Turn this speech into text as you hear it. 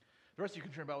The rest of you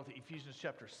can turn about with Ephesians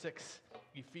chapter 6.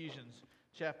 Ephesians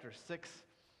chapter 6.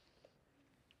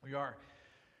 We are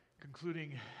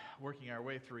concluding, working our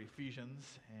way through Ephesians,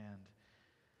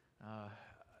 and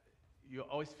you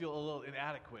always feel a little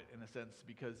inadequate in a sense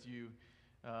because you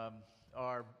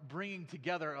are bringing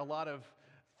together a lot of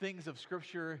things of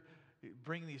Scripture,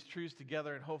 bringing these truths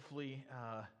together, and hopefully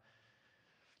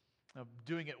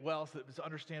doing it well so that it's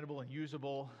understandable and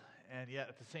usable. And yet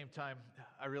at the same time,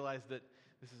 I realize that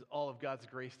this is all of God's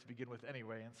grace to begin with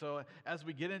anyway. And so as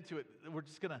we get into it, we're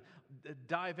just going to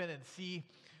dive in and see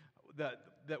that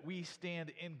we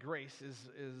stand in grace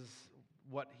is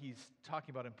what he's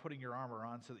talking about in putting your armor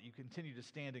on so that you continue to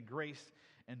stand in grace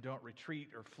and don't retreat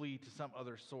or flee to some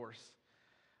other source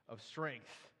of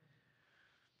strength.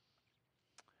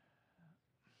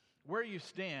 Where you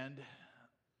stand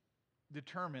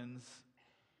determines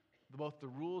both the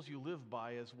rules you live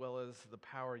by as well as the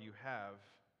power you have.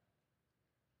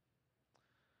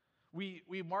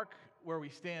 We mark where we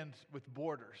stand with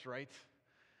borders, right?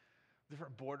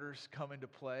 Different borders come into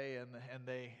play, and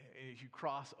if you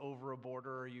cross over a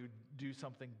border or you do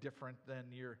something different, then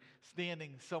you're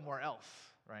standing somewhere else,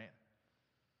 right?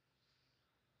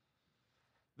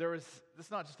 This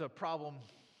is not just a problem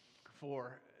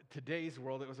for today's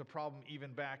world, it was a problem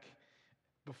even back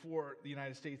before the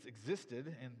United States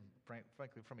existed, and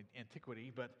frankly from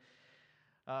antiquity, but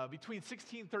between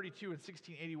 1632 and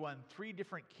 1681, three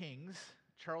different kings,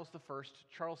 Charles I,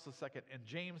 Charles II, and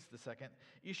James II,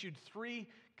 issued three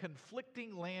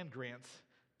conflicting land grants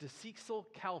to Cecil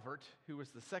Calvert, who was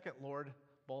the second Lord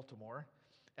Baltimore,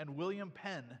 and William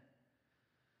Penn,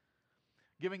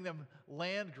 giving them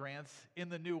land grants in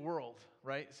the New World,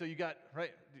 right? So you got,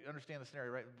 right, you understand the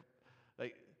scenario, right?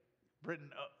 Like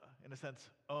Britain, in a sense,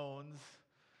 owns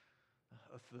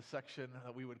the section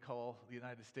that we would call the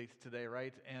United States today,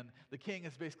 right? And the king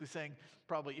is basically saying,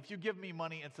 probably, if you give me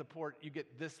money and support, you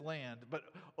get this land. But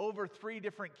over three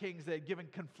different kings, they had given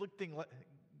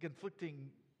conflicting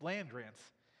land grants.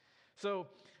 So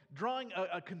drawing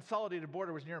a consolidated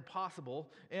border was near impossible,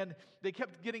 and they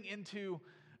kept getting into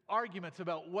arguments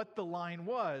about what the line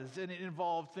was, and it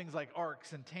involved things like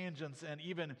arcs and tangents and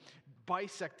even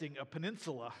bisecting a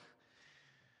peninsula.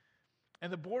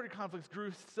 And the border conflicts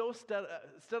grew so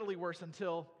steadily worse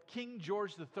until King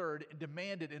George III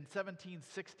demanded in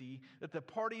 1760 that the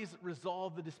parties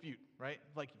resolve the dispute, right?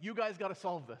 Like, you guys got to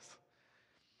solve this.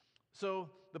 So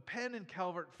the Penn and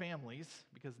Calvert families,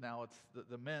 because now it's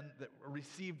the men that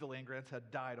received the land grants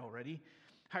had died already,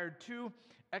 hired two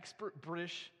expert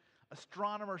British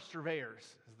astronomer surveyors,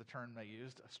 is the term they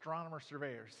used, astronomer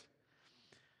surveyors.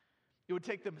 It would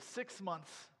take them 6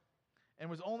 months and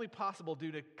was only possible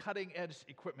due to cutting-edge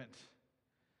equipment.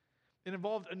 It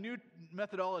involved a new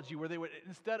methodology where they would,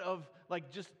 instead of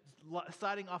like just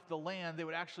sighting off the land, they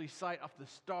would actually sight off the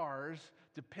stars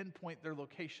to pinpoint their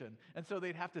location. And so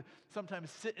they'd have to sometimes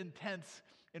sit in tents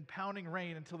in pounding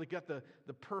rain until they got the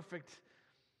perfect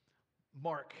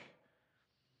mark.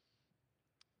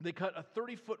 They cut a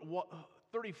 30 foot,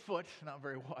 not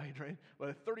very wide, right? But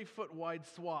a 30-foot wide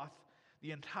swath,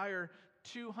 the entire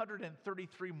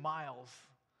 233 miles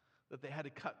that they had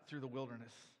to cut through the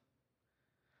wilderness.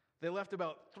 They left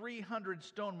about 300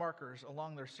 stone markers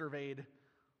along their surveyed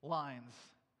lines.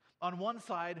 On one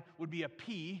side would be a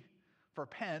P for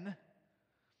Penn,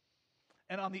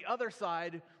 and on the other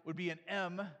side would be an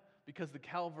M because the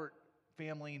Calvert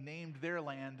family named their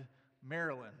land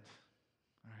Maryland.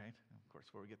 All right, of course,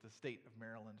 where we get the state of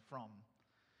Maryland from.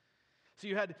 So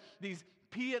you had these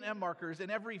P and M markers, and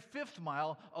every 5th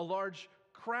mile, a large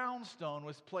crown stone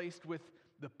was placed with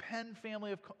the Penn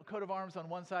family of coat of arms on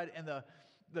one side and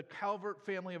the Calvert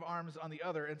family of arms on the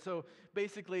other. And so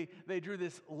basically, they drew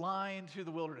this line through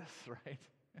the wilderness, right?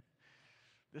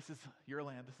 This is your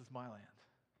land, this is my land.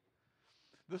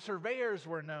 The surveyors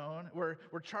were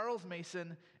Charles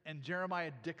Mason and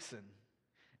Jeremiah Dixon,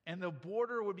 and the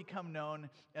border would become known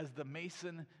as the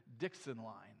Mason-Dixon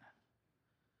line.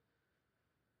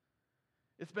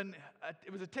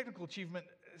 It was a technical achievement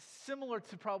similar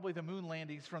to probably the moon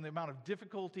landings from the amount of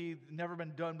difficulty never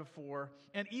been done before.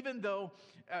 And even though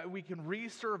we can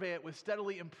resurvey it with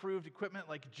steadily improved equipment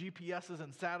like GPSs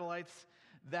and satellites,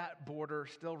 that border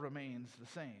still remains the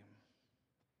same.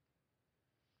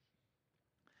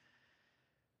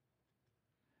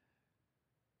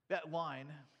 That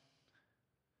line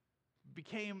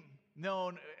became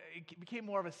known, it became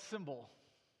more of a symbol.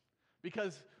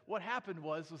 Because what happened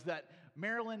was that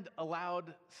Maryland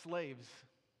allowed slaves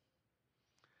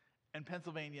and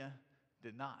Pennsylvania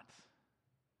did not.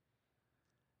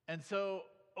 And so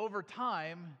over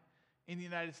time in the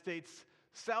United States,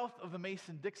 south of the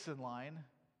Mason-Dixon line,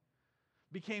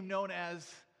 became known as,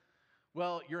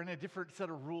 well, you're in a different set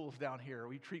of rules down here.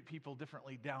 We treat people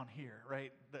differently down here,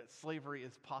 right? That slavery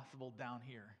is possible down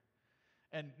here.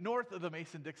 And north of the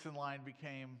Mason-Dixon line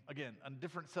became, again, a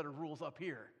different set of rules up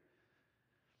here.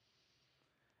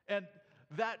 And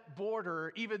that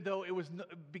border, even though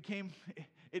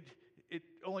it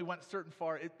only went certain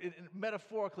far, it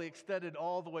metaphorically extended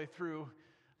all the way through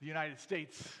the United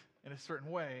States in a certain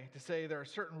way to say there are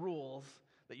certain rules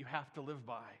that you have to live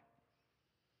by.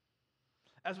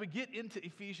 As we get into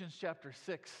Ephesians chapter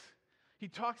 6, he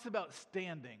talks about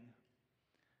standing.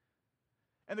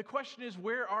 And the question is,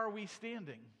 where are we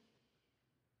standing?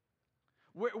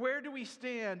 Where do we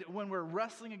stand when we're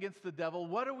wrestling against the devil?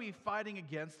 What are we fighting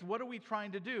against? What are we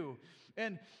trying to do?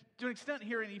 And to an extent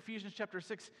here in Ephesians chapter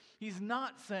 6, he's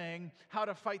not saying how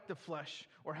to fight the flesh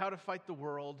or how to fight the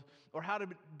world or how to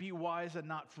be wise and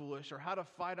not foolish or how to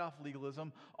fight off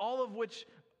legalism, all of which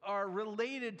are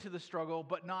related to the struggle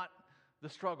but not the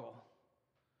struggle.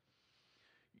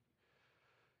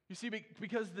 You see,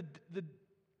 because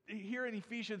here in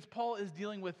Ephesians, Paul is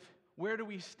dealing with where do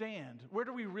we stand? Where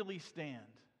do we really stand?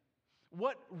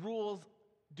 What rules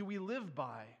do we live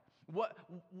by?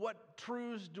 What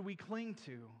truths do we cling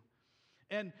to?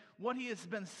 And what he has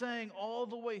been saying all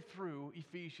the way through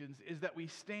Ephesians is that we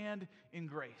stand in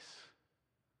grace.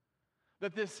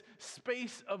 That this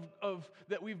space of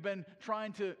that we've been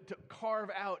trying to carve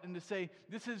out and to say,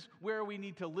 this is where we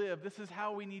need to live, this is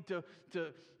how we need to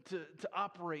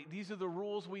operate, these are the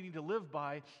rules we need to live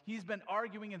by. He's been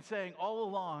arguing and saying all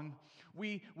along,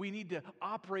 we need to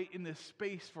operate in this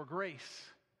space for grace,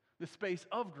 the space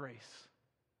of grace.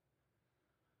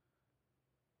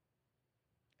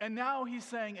 And now he's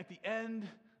saying at the end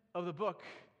of the book,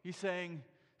 he's saying,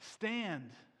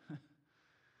 stand.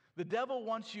 The devil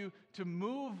wants you to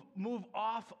move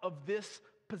off of this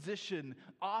position,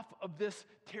 off of this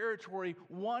territory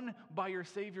won by your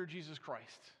Savior, Jesus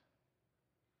Christ.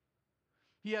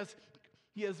 He has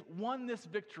won this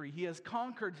victory. He has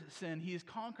conquered sin. He has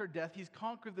conquered death. He's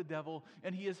conquered the devil.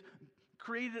 And he has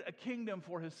created a kingdom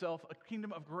for himself, a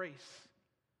kingdom of grace.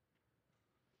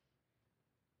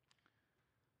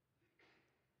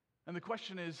 And the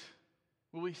question is,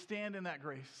 will we stand in that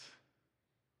grace?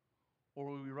 Or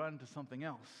will we run to something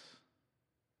else?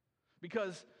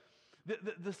 Because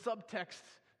the subtext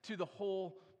to the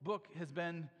whole book has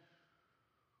been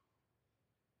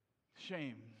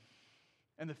shame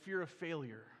and the fear of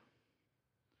failure.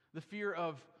 The fear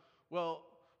of, well,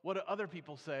 what do other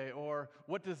people say? Or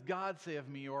what does God say of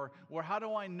me? Or how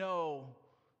do I know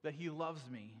that he loves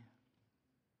me?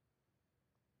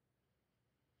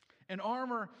 And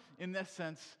armor, in this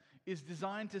sense, is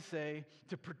designed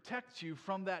to protect you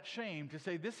from that shame, to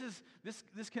say this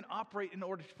can operate in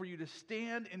order for you to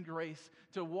stand in grace,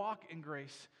 to walk in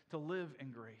grace, to live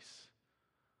in grace,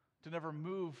 to never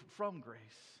move from grace.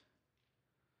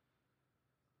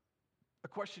 A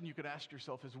question you could ask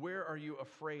yourself is, where are you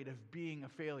afraid of being a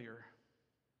failure?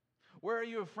 Where are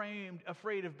you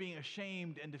afraid of being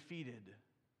ashamed and defeated?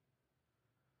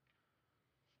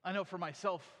 I know for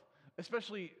myself,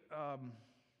 especially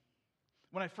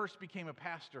when I first became a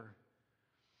pastor,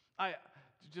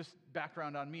 just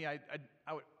background on me, I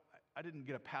didn't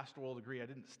get a pastoral degree. I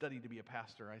didn't study to be a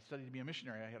pastor. I studied to be a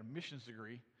missionary. I had a missions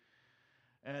degree.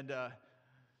 And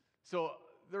so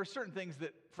there are certain things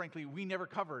that, frankly, we never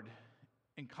covered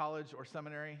in college or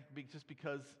seminary just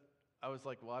because I was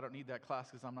like, well, I don't need that class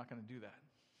because I'm not going to do that.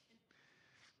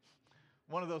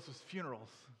 One of those was funerals.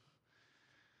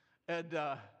 And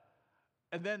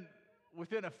then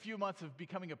within a few months of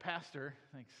becoming a pastor,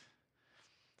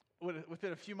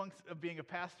 within a few months of being a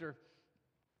pastor,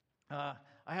 I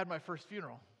had my first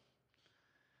funeral.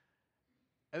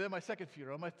 And then my second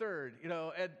funeral, my third,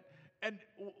 and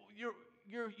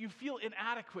you feel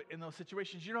inadequate in those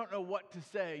situations. You don't know what to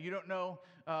say. You don't know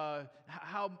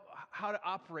how to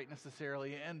operate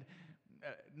necessarily. And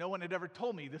no one had ever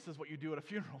told me this is what you do at a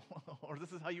funeral, or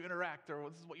this is how you interact, or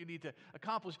this is what you need to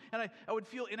accomplish. And I would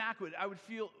feel inadequate. I would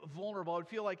feel vulnerable. I would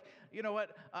feel like, you know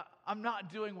what, I'm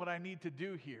not doing what I need to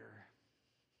do here.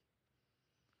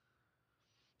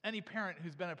 Any parent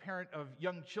who's been a parent of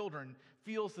young children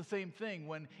feels the same thing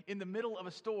when in the middle of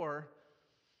a store,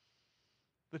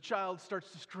 the child starts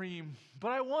to scream,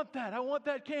 but I want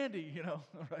that candy,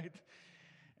 right?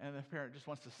 And the parent just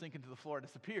wants to sink into the floor and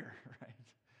disappear, right?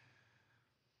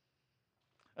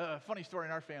 A funny story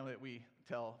in our family that we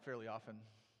tell fairly often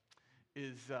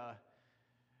is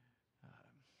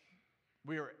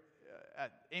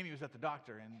Amy was at the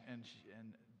doctor, and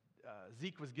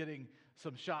Zeke was getting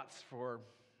some shots for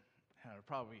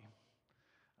probably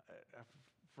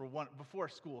for one before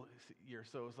school year.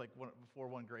 So it was like before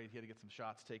 1 grade, he had to get some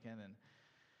shots taken,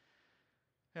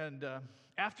 and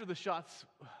after the shots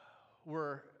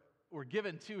were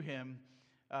given to him,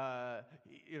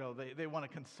 they want to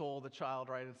console the child,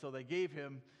 right? And so they gave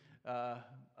him a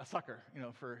sucker,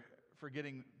 for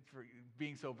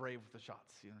being so brave with the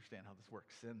shots. You understand how this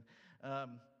works. And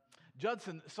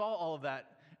Judson saw all of that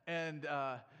and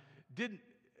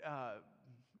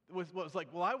was like,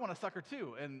 well, I want a sucker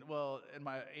too. And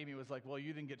my Amy was like, well,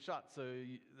 you didn't get shot, so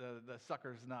the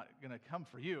sucker's not going to come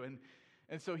for you.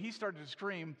 And so he started to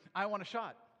scream, I want a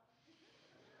shot.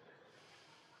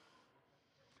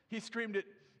 He screamed it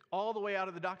all the way out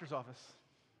of the doctor's office,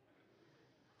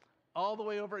 all the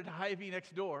way over to Hy-Vee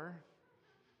next door,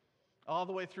 all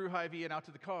the way through Hy-Vee and out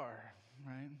to the car,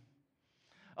 right?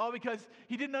 All because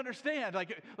he didn't understand.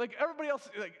 Like everybody else,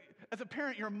 like as a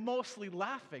parent, you're mostly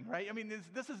laughing, right? I mean,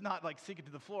 this is not like sink it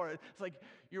to the floor. It's like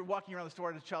you're walking around the store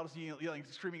and the child is yelling,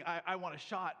 screaming, I want a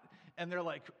shot. And they're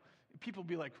like, people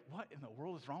be like, what in the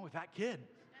world is wrong with that kid,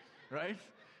 right?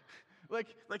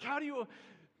 Like how do you...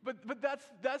 But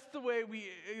that's the way we,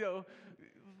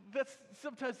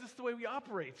 sometimes that's the way we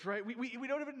operate, right? We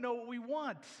don't even know what we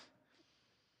want.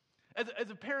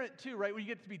 As a parent too, right? When you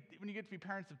get to be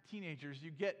parents of teenagers,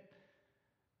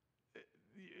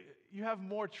 you have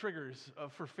more triggers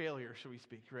for failure, shall we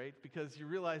speak, right? Because you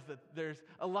realize that there's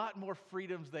a lot more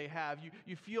freedoms they have.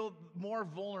 You feel more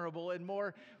vulnerable and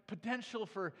more potential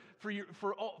for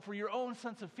your own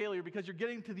sense of failure, because you're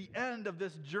getting to the end of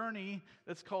this journey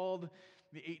that's called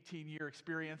the 18-year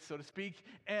experience, so to speak.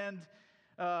 And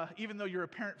even though you're a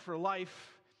parent for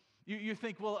life, you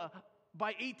think, well,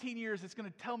 by 18 years, it's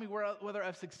going to tell me whether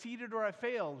I've succeeded or I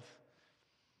failed.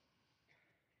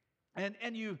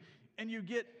 And you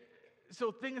get,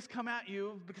 so things come at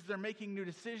you because they're making new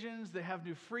decisions, they have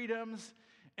new freedoms,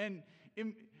 and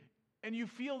you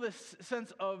feel this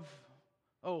sense of,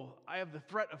 oh, I have the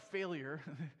threat of failure.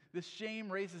 This shame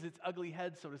raises its ugly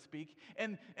head, so to speak.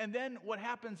 And then what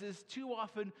happens is too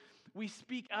often we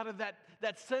speak out of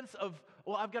that sense of,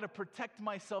 well, I've got to protect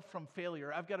myself from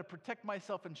failure. I've got to protect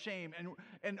myself from shame.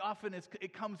 And often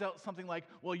it comes out something like,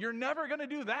 well, you're never going to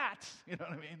do that. You know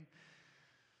what I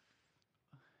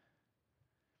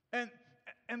mean?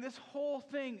 And this whole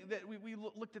thing that we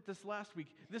looked at this last week,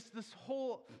 this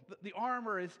whole, the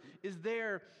armor is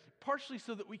there partially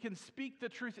so that we can speak the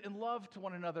truth in love to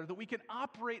one another, that we can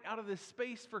operate out of this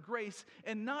space for grace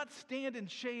and not stand in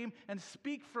shame and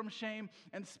speak from shame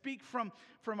and speak from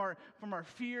our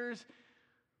fears,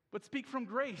 but speak from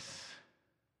grace.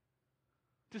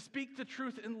 To speak the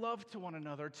truth in love to one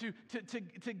another,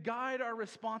 to guide our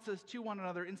responses to one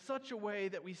another in such a way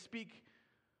that we speak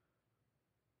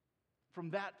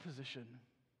from that position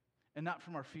and not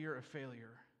from our fear of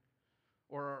failure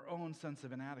or our own sense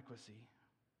of inadequacy.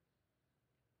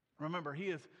 Remember, he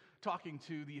is talking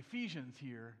to the Ephesians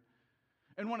here.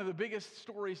 And one of the biggest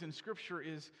stories in Scripture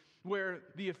is where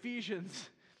the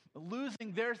Ephesians,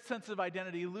 losing their sense of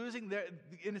identity, losing their,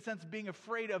 in a sense, being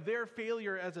afraid of their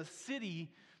failure as a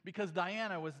city because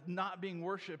Diana was not being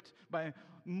worshipped by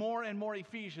more and more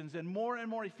Ephesians, and more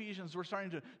Ephesians were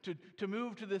starting to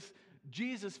move to this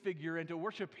Jesus figure and to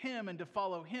worship him and to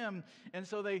follow him. And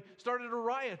so they started a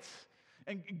riot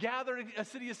and gathered a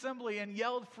city assembly and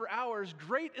yelled for hours,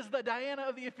 "Great is the Diana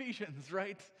of the Ephesians,"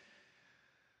 right?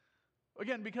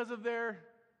 Again, because of their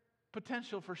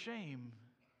potential for shame,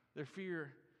 their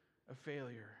fear of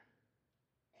failure.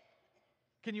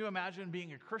 Can you imagine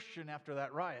being a Christian after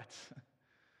that riot?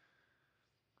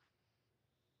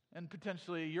 And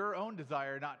potentially your own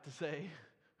desire not to say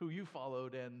who you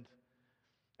followed, and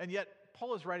yet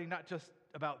Paul is writing not just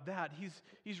about that.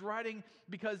 He's writing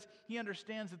because he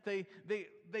understands that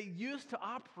they used to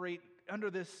operate under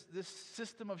this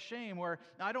system of shame where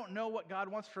I don't know what God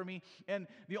wants for me, and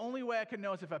the only way I can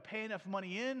know is if I pay enough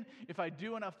money in, if I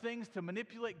do enough things to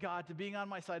manipulate God to being on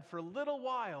my side for a little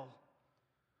while.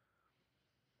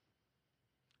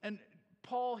 And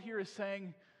Paul here is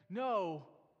saying, no,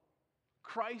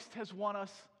 Christ has won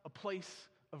us a place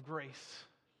of grace.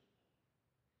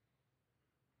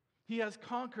 He has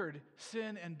conquered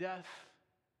sin and death.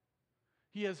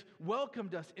 He has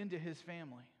welcomed us into his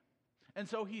family. And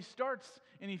so he starts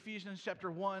in Ephesians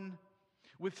chapter 1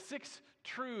 with 6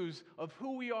 truths of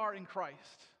who we are in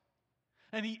Christ.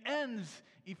 And he ends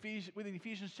within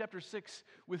Ephesians chapter 6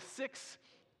 with 6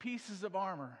 pieces of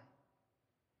armor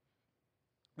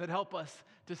that help us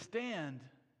to stand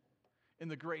in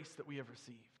the grace that we have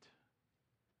received.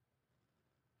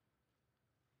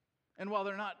 And while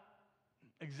they're not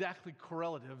exactly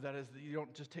correlative, that is, that you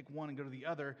don't just take one and go to the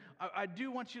other, I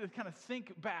do want you to kind of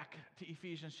think back to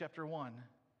Ephesians chapter 1.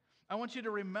 I want you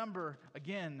to remember,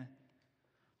 again,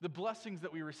 the blessings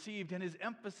that we received and his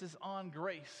emphasis on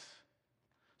grace.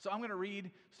 So I'm going to read,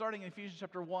 starting in Ephesians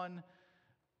chapter 1,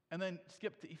 and then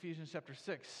skip to Ephesians chapter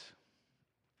 6.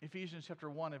 Ephesians chapter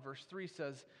 1 and verse 3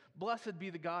 says, "Blessed be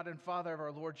the God and Father of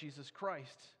our Lord Jesus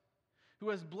Christ, who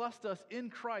has blessed us in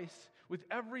Christ with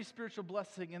every spiritual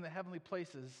blessing in the heavenly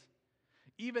places,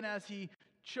 even as he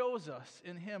chose us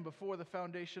in him before the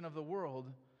foundation of the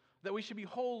world, that we should be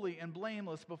holy and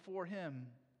blameless before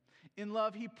him. In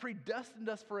love, he predestined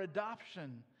us for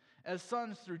adoption as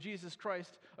sons through Jesus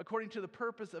Christ, according to the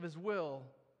purpose of his will,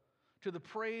 to the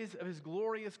praise of his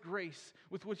glorious grace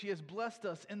with which he has blessed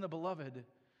us in the beloved.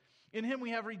 In him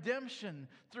we have redemption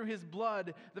through his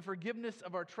blood, the forgiveness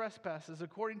of our trespasses,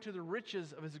 according to the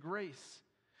riches of his grace,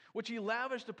 which he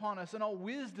lavished upon us in all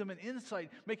wisdom and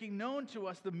insight, making known to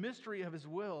us the mystery of his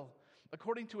will,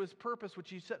 according to his purpose which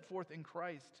he set forth in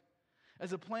Christ,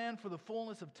 as a plan for the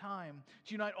fullness of time,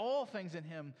 to unite all things in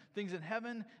him, things in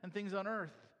heaven and things on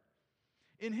earth.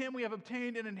 In him we have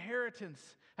obtained an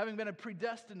inheritance, having been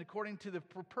predestined according to the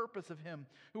purpose of him,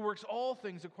 who works all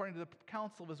things according to the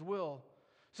counsel of his will,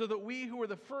 so that we who were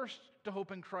the first to hope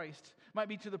in Christ might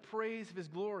be to the praise of his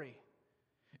glory.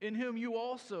 In whom you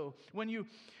also, when you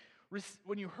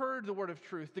heard the word of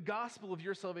truth, the gospel of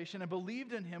your salvation, and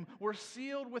believed in him, were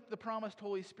sealed with the promised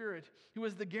Holy Spirit, who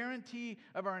is the guarantee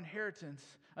of our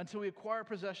inheritance until we acquire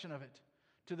possession of it,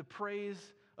 to the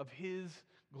praise of his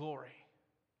glory."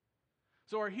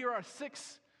 So here are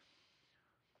 6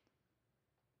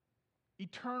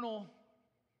 eternal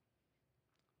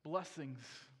blessings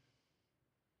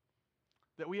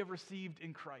that we have received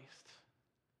in Christ,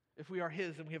 if we are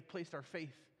his and we have placed our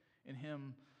faith in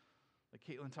him, like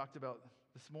Caitlin talked about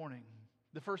this morning.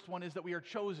 The first one is that we are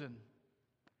chosen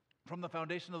from the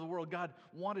foundation of the world. God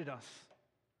wanted us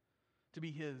to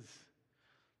be his.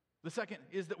 The second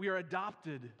is that we are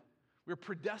adopted. We're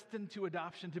predestined to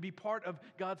adoption, to be part of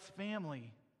God's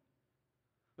family.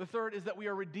 The third is that we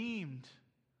are redeemed.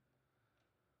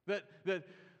 That the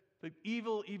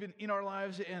evil, even in our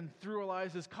lives and through our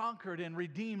lives, is conquered and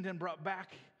redeemed and brought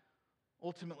back,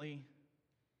 ultimately,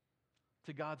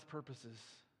 to God's purposes.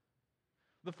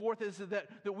 The fourth is that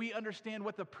we understand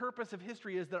what the purpose of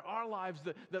history is, that our lives,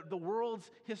 that the world's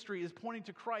history is pointing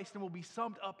to Christ and will be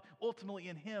summed up ultimately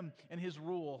in him and his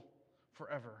rule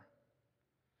forever.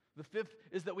 The fifth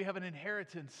is that we have an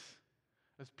inheritance,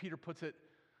 as Peter puts it,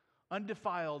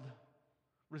 undefiled,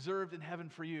 reserved in heaven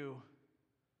for you.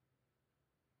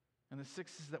 And the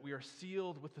sixth is that we are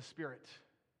sealed with the Spirit.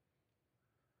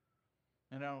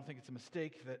 And I don't think it's a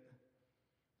mistake that,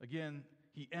 again,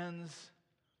 he ends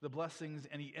the blessings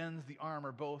and he ends the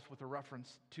armor both with a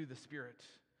reference to the Spirit.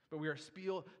 But we are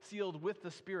sealed with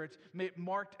the Spirit,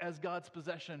 marked as God's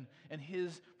possession and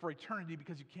his for eternity,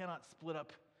 because you cannot split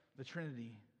up the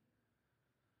Trinity.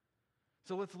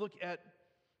 So let's look at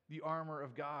the armor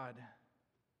of God,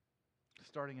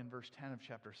 starting in verse 10 of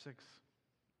chapter 6.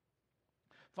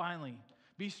 "Finally,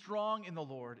 be strong in the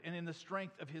Lord and in the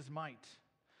strength of his might.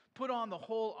 Put on the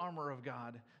whole armor of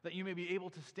God, that you may be able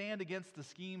to stand against the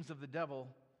schemes of the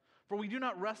devil. For we do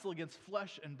not wrestle against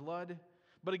flesh and blood,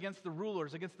 but against the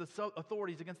rulers, against the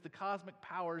authorities, against the cosmic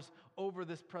powers over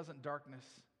this present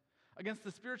darkness, against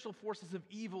the spiritual forces of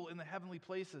evil in the heavenly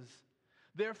places.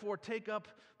 Therefore, take up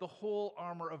the whole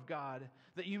armor of God,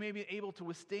 that you may be able to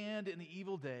withstand in the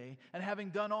evil day, and having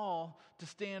done all, to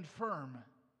stand firm.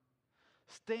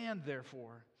 Stand,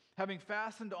 therefore, having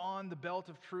fastened on the belt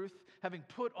of truth, having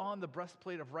put on the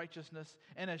breastplate of righteousness,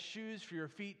 and as shoes for your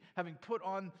feet, having put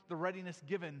on the readiness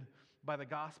given by the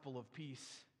gospel of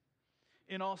peace.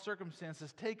 In all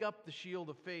circumstances, take up the shield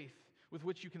of faith, with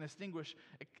which you can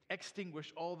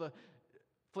extinguish all the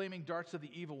flaming darts of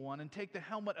the evil one, and take the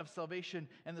helmet of salvation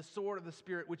and the sword of the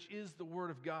Spirit, which is the word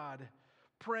of God,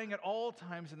 praying at all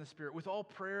times in the Spirit, with all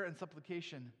prayer and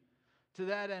supplication. To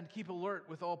that end, keep alert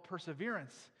with all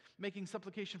perseverance, making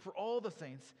supplication for all the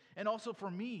saints, and also for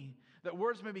me, that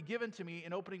words may be given to me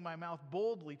in opening my mouth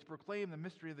boldly to proclaim the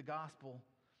mystery of the gospel,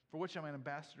 for which I am an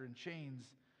ambassador in chains,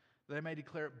 that I may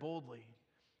declare it boldly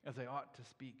as I ought to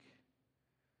speak."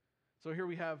 So here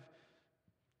we have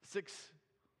 6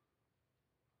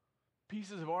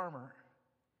 pieces of armor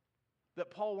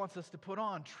that Paul wants us to put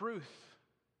on: truth,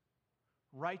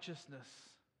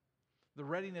 righteousness, the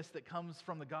readiness that comes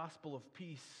from the gospel of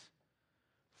peace,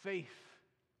 faith,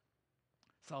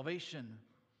 salvation,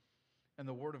 and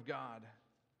the word of God,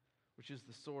 which is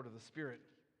the sword of the Spirit.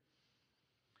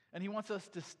 And he wants us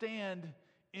to stand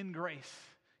in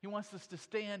grace. He wants us to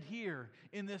stand here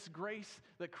in this grace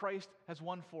that Christ has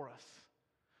won for us,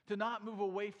 to not move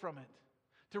away from it,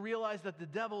 To realize that the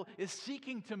devil is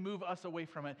seeking to move us away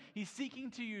from it. He's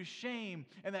seeking to use shame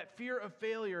and that fear of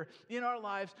failure in our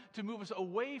lives to move us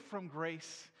away from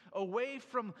grace, away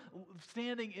from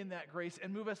standing in that grace,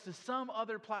 and move us to some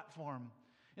other platform.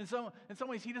 In some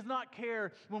ways, he does not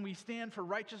care when we stand for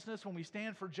righteousness, when we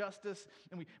stand for justice,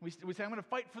 and we say, I'm going to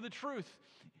fight for the truth.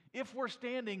 If we're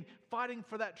standing, fighting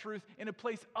for that truth in a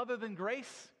place other than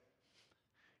grace,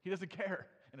 he doesn't care,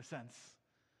 in a sense.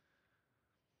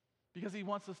 Because he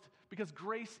wants us to, because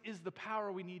grace is the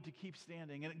power we need to keep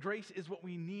standing, and grace is what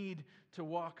we need to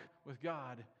walk with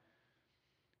God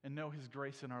and know his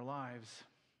grace in our lives.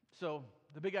 So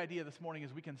the big idea this morning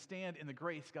is we can stand in the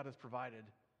grace God has provided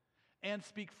and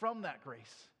speak from that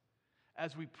grace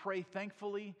as we pray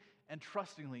thankfully and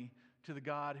trustingly to the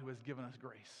God who has given us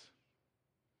grace.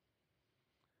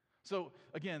 So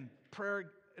again,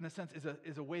 prayer in a sense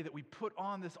is a way that we put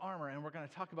on this armor, and we're going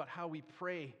to talk about how we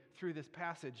pray through this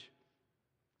passage.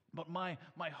 But my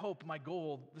hope, my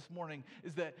goal this morning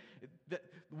is that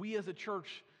we as a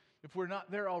church, if we're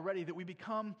not there already, that we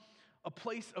become a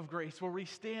place of grace where we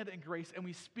stand in grace and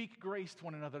we speak grace to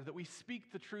one another, that we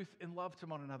speak the truth in love to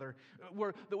one another,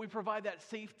 that we provide that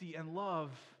safety and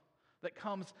love that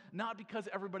comes not because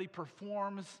everybody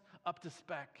performs up to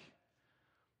spec,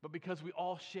 but because we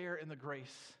all share in the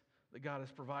grace that God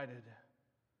has provided.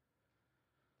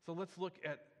 So let's look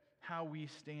at how we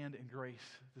stand in grace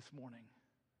this morning.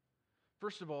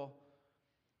 First of all,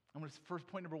 first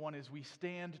point number one is we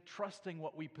stand trusting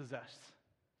what we possess.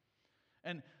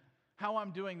 And how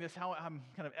I'm doing this, how I'm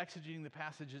kind of exegeting the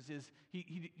passages is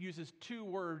he uses two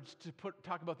words to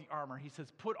talk about the armor. He says,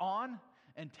 put on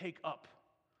and take up.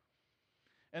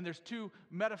 And there's two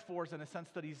metaphors in a sense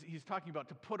that he's talking about.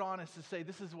 To put on is to say,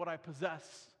 this is what I possess.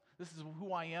 This is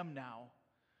who I am now.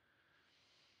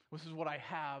 This is what I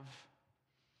have.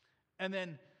 And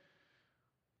then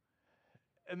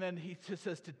he just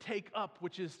says to take up,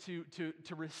 which is to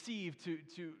receive,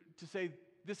 to say,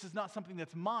 this is not something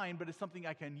that's mine, but it's something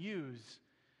I can use.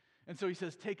 And so he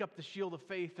says, take up the shield of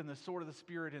faith and the sword of the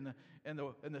Spirit and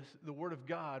the word of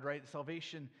God, right?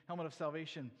 Salvation, helmet of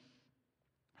salvation.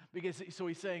 So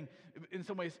he's saying, in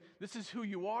some ways, this is who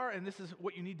you are, and this is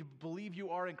what you need to believe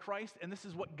you are in Christ, and this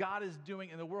is what God is doing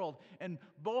in the world. And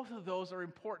both of those are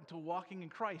important to walking in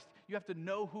Christ. You have to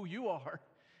know who you are,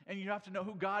 and you have to know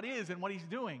who God is and what he's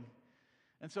doing.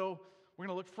 And so we're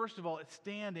going to look, first of all, at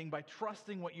standing by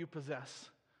trusting what you possess.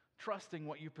 Trusting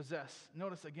what you possess.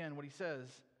 Notice again what he says.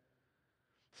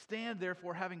 Stand,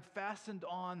 therefore, having fastened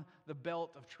on the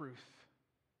belt of truth,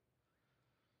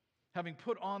 having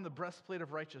put on the breastplate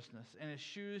of righteousness, and his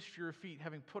shoes for your feet,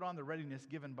 having put on the readiness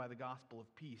given by the gospel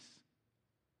of peace.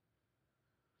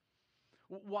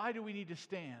 Why do we need to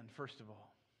stand, first of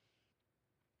all?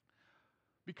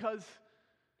 Because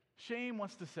shame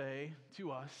wants to say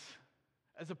to us,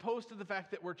 as opposed to the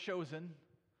fact that we're chosen,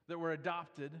 that we're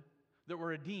adopted, that we're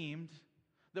redeemed,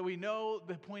 that we know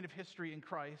the point of history in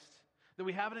Christ, that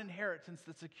we have an inheritance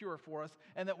that's secure for us,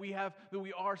 and that we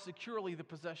are securely the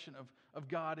possession of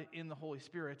God in the Holy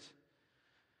Spirit.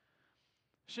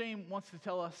 Shame wants to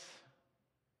tell us,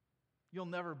 you'll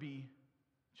never be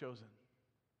chosen.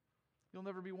 You'll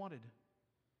never be wanted.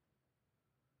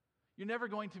 You're never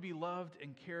going to be loved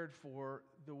and cared for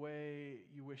the way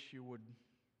you wish you would be.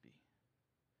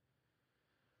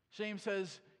 Shame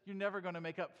says, you're never going to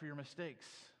make up for your mistakes.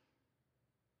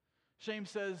 Shame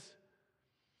says,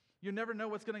 you never know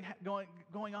what's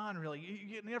going on, really.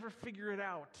 You never figure it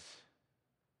out.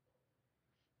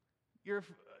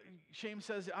 Shame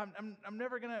says, I'm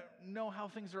never going to know how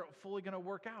things are fully going to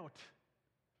work out.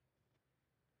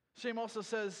 Shame also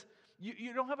says,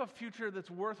 you don't have a future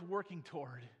that's worth working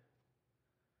toward.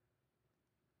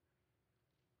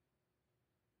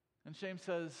 And shame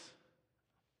says,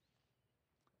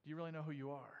 do you really know who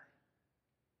you are?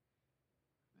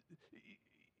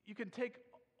 You can take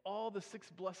all the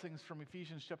 6 blessings from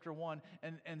Ephesians chapter 1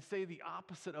 and say the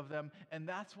opposite of them, and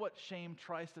that's what shame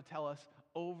tries to tell us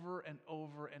over and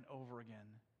over and over again.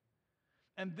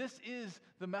 And this is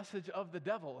the message of the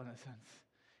devil, in a sense.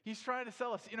 He's trying to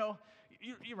sell us,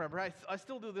 you remember, I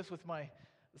still do this with my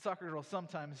soccer girls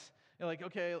sometimes. Like,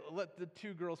 okay, let the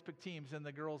 2 girls pick teams, and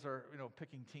the girls are,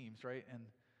 picking teams, right? And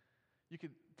you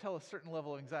could tell a certain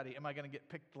level of anxiety. Am I going to get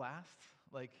picked last?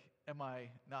 Like, am I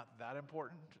not that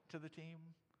important to the team?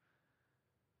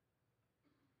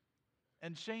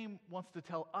 And shame wants to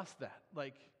tell us that.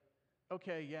 Like,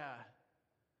 okay, yeah,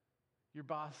 your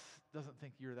boss doesn't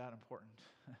think you're that important.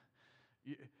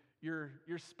 Your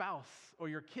spouse or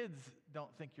your kids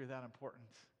don't think you're that important.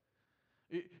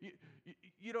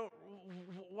 You don't,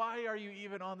 why are you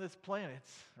even on this planet,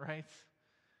 right?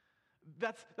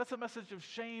 That's a message of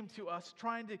shame to us,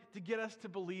 trying to get us to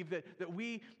believe that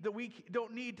we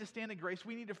don't need to stand in grace.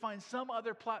 We need to find some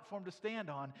other platform to stand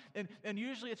on. And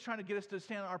usually it's trying to get us to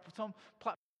stand on some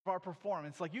platform of our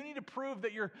performance. Like, you need to prove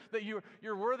that you're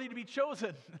worthy to be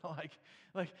chosen.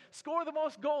 like score the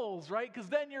most goals, right? Because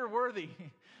then you're worthy.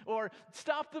 Or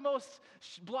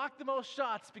block the most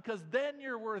shots, because then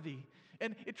you're worthy.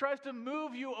 And it tries to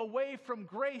move you away from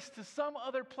grace to some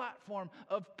other platform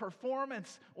of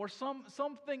performance or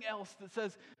something else that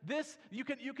says this, you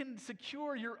can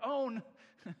secure your own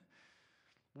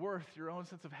worth, your own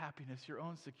sense of happiness, your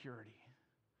own security.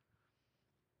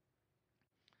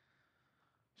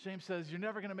 Shame says you're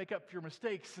never going to make up for your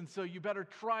mistakes, and so you better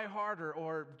try harder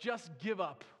or just give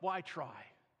up. Why try?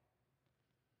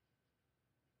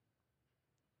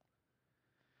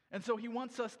 And so he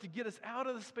wants us to get us out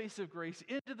of the space of grace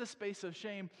into the space of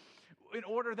shame in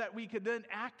order that we could then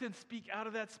act and speak out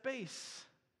of that space.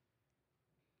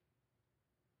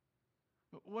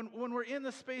 When we're in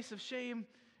the space of shame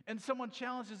and someone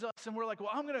challenges us and we're like,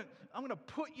 well, I'm gonna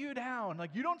put you down.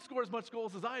 Like, you don't score as much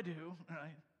goals as I do,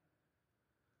 right?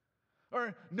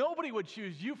 Or nobody would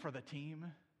choose you for the team.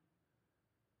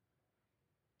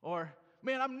 Or,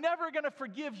 man, I'm never going to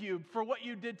forgive you for what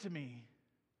you did to me,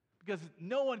 because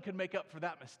no one can make up for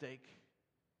that mistake.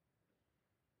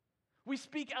 We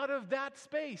speak out of that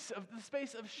space, of the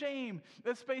space of shame,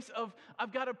 the space of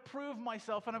I've got to prove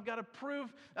myself, and I've got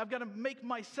to make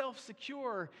myself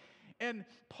secure. And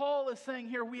Paul is saying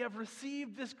here, we have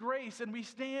received this grace, and we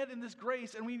stand in this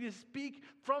grace, and we need to speak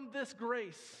from this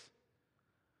grace.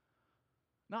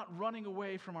 Not running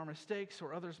away from our mistakes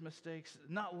or others' mistakes,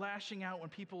 not lashing out when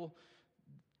people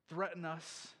threaten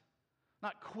us,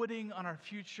 not quitting on our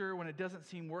future when it doesn't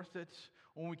seem worth it,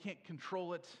 when we can't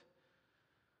control it,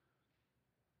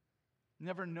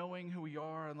 never knowing who we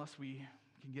are unless we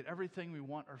can get everything we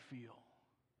want or feel.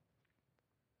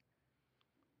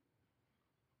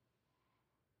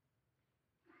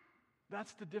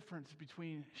 That's the difference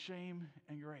between shame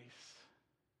and grace.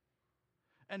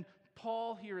 And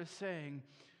Paul here is saying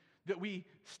that we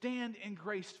stand in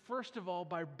grace, first of all,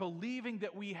 by believing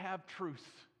that we have truth.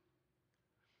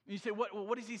 And you say,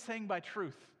 what is he saying by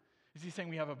truth? Is he saying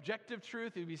we have objective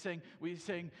truth? Is he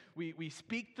saying we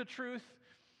speak the truth?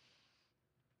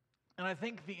 And I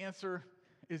think the answer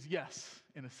is yes,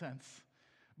 in a sense.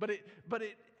 But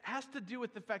it has to do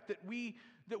with the fact that we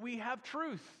have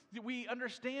truth, that we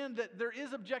understand that there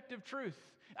is objective truth.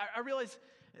 I realize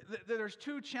that there's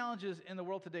two challenges in the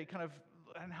world today, kind of,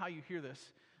 and how you hear this.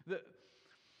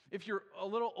 If you're a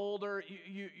little older,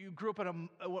 you grew up in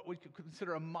what we could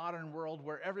consider a modern world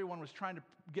where everyone was trying to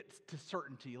get to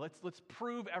certainty. Let's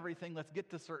prove everything. Let's get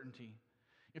to certainty.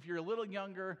 If you're a little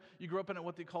younger, you grew up in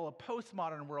what they call a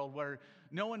postmodern world where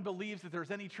no one believes that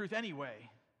there's any truth anyway.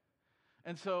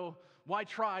 And so why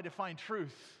try to find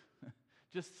truth?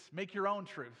 Just make your own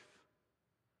truth.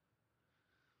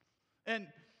 And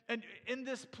in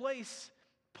this place,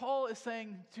 Paul is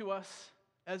saying to us,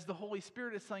 as the Holy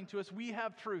Spirit is saying to us, we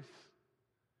have truth.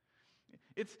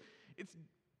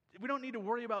 We don't need to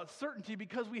worry about certainty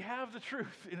because we have the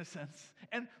truth, in a sense.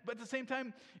 But at the same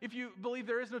time, if you believe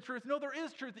there is no truth, no, there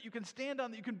is truth that you can stand on,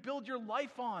 that you can build your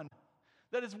life on,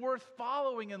 that is worth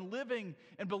following and living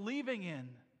and believing in.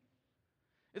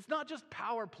 It's not just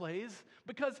power plays,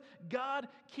 because God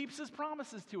keeps His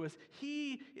promises to us.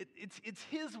 It's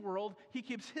His world. He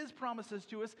keeps His promises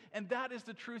to us, and that is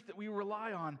the truth that we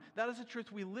rely on. That is the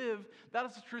truth we live. That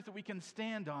is the truth that we can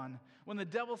stand on. When the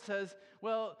devil says,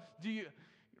 well,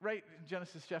 right,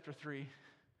 Genesis chapter 3,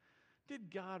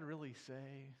 did God really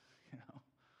say,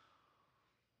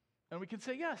 And we can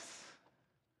say, yes,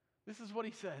 this is what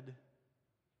He said.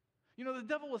 The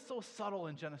devil was so subtle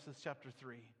in Genesis chapter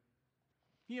 3.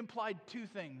 He implied two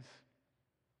things.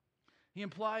 He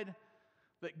implied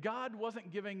that God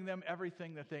wasn't giving them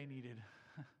everything that they needed,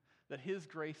 that His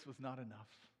grace was not enough.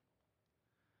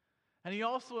 And he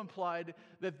also implied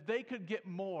that they could get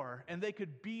more, and they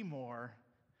could be more,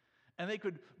 and they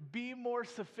could be more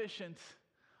sufficient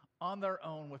on their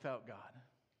own without God.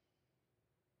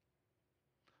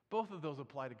 Both of those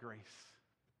apply to grace.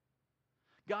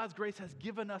 God's grace has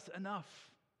given us enough.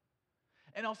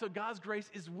 And also, God's grace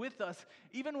is with us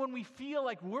even when we feel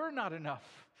like we're not enough.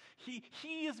 He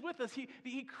is with us.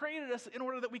 He created us in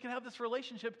order that we can have this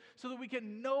relationship so that we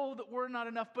can know that we're not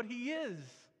enough, but He is.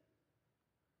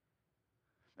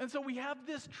 And so we have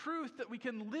this truth that we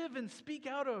can live and speak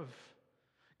out of.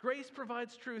 Grace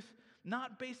provides truth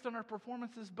not based on our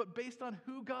performances, but based on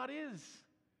who God is.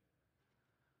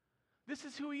 This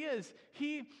is who He is.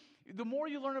 The more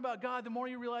you learn about God, the more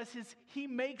you realize He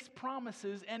makes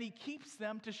promises and He keeps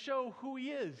them to show who He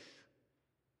is.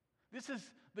 This is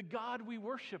the God we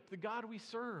worship, the God we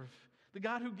serve, the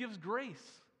God who gives grace.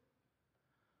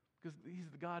 Because he's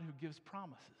the God who gives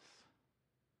promises.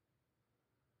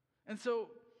 And so,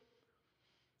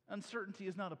 uncertainty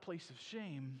is not a place of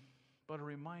shame, but a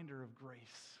reminder of grace.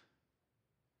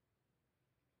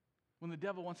 When the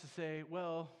devil wants to say,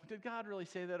 well, did God really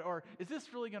say that? Or is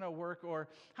this really going to work? Or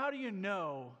how do you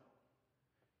know?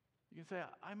 You can say,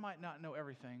 I might not know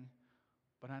everything,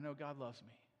 but I know God loves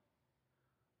me.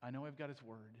 I know I've got his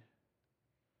word.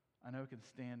 I know I can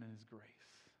stand in his grace.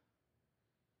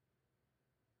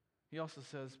 He also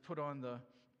says, put on the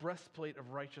breastplate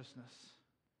of righteousness.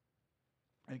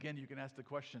 And again, you can ask the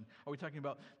question, are we talking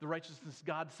about the righteousness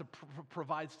God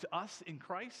provides to us in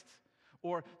Christ?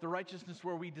 Or the righteousness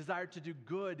where we desire to do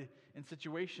good in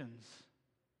situations?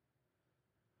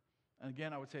 And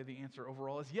again, I would say the answer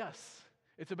overall is yes.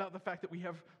 It's about the fact that we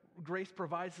have grace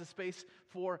provides the space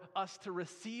for us to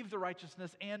receive the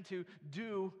righteousness and to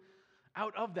do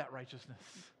out of that righteousness.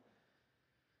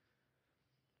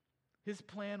 His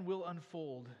plan will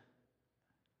unfold.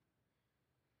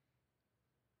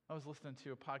 I was listening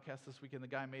to a podcast this weekend. The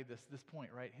guy made this point,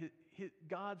 right?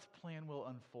 God's plan will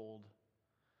unfold.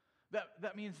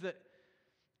 That means that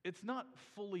it's not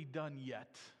fully done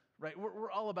yet, right?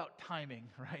 We're all about timing,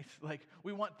 right? Like,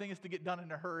 we want things to get done in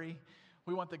a hurry.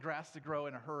 We want the grass to grow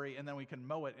in a hurry, and then we can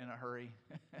mow it in a hurry.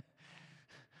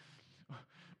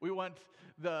 We want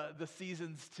the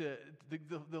seasons to,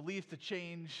 the leaves to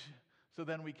change, so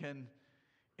then we can,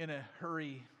 in a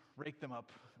hurry, rake them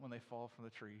up when they fall from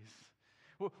the trees.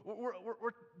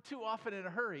 We're too often in a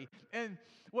hurry. And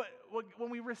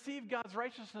when we receive God's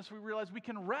righteousness, we realize we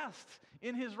can rest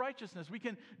in his righteousness. We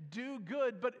can do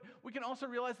good, but we can also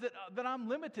realize that I'm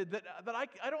limited, that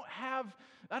I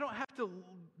don't have to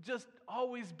just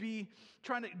always be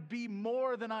trying to be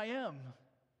more than I am.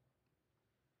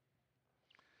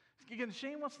 Again,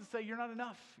 shame wants to say, you're not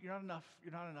enough, you're not enough,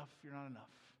 you're not enough, you're not enough.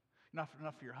 You're not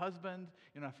enough for your husband.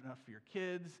 You're not enough for your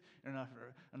kids. You're not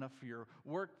enough for your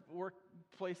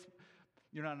workplace.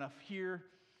 You're not enough here.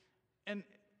 And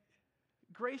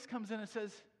grace comes in and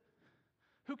says,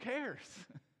 who cares?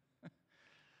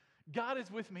 God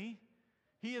is with me.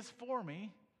 He is for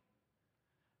me.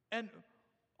 And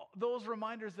those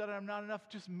reminders that I'm not enough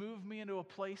just move me into a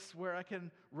place where I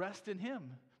can rest in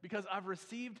him, because I've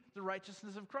received the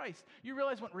righteousness of Christ. You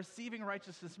realize what receiving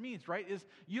righteousness means, right? Is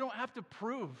you don't have to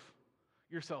prove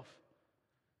yourself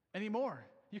anymore.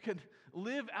 You can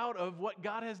live out of what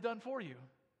God has done for you.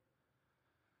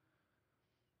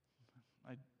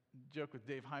 I joke with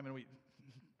Dave Hyman,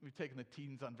 we've taken the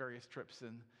teens on various trips,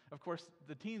 and of course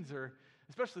the teens are,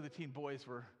 especially the teen boys,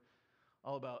 were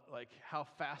all about like how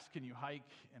fast can you hike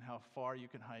and how far you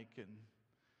can hike and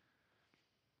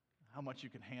how much you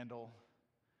can handle.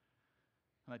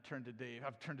 And I've turned to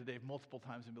Dave multiple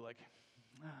times and be like,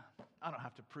 I don't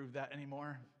have to prove that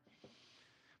anymore.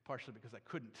 Partially because I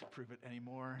couldn't prove it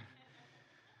anymore.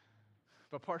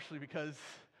 But partially because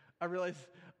I realized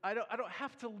I don't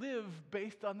have to live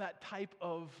based on that type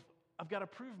of, I've got to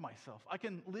prove myself. I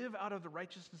can live out of the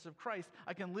righteousness of Christ.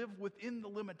 I can live within the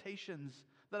limitations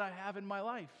that I have in my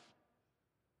life.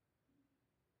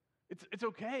 It's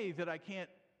okay that I can't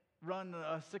run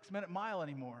a 6-minute mile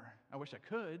anymore. I wish I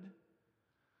could.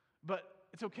 But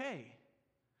it's okay.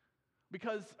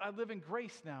 Because I live in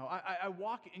grace now. I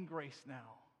walk in grace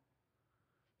now.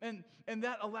 And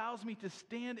that allows me to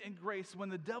stand in grace when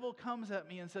the devil comes at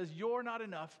me and says, you're not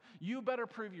enough. You better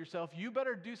prove yourself. You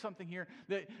better do something here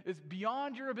that is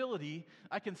beyond your ability.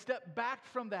 I can step back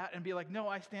from that and be like, no,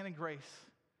 I stand in grace.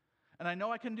 And I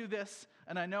know I can do this.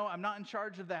 And I know I'm not in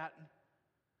charge of that.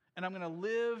 And I'm going to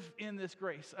live in this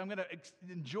grace. I'm going to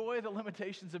enjoy the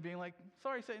limitations of being like,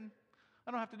 sorry, Satan,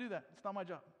 I don't have to do that. It's not my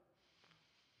job.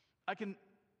 I can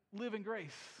live in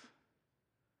grace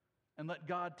and let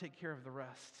God take care of the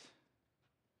rest.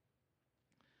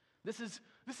 This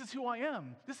is who I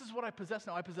am. This is what I possess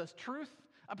now. I possess truth.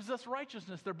 I possess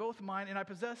righteousness. They're both mine. And I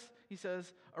possess, he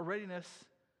says, a readiness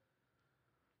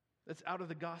that's out of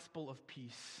the gospel of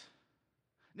peace.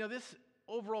 Now, this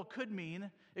overall could mean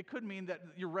that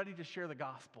you're ready to share the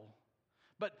gospel.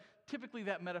 But typically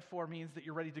that metaphor means that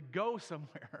you're ready to go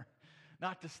somewhere,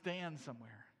 not to stand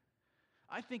somewhere.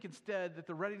 I think instead that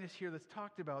the readiness here that's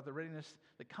talked about, the readiness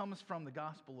that comes from the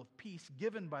gospel of peace,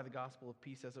 given by the gospel of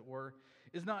peace, as it were,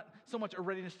 is not so much a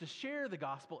readiness to share the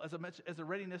gospel as a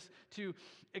readiness to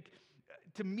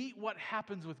meet what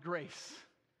happens with grace.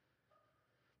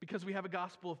 Because we have a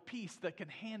gospel of peace that can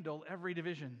handle every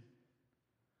division.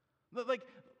 Like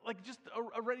just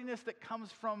a readiness that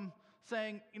comes from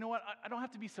saying, you know what, I don't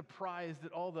have to be surprised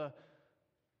at all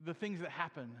the things that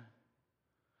happen.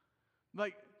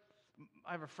 Like,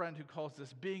 I have a friend who calls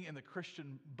this being in the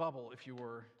Christian bubble, if you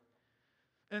were.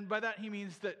 And by that he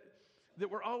means that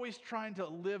we're always trying to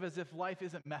live as if life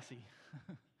isn't messy.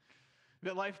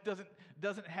 That life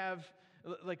doesn't have,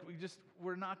 like,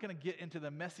 we're not going to get into the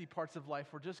messy parts of life.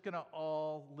 We're just going to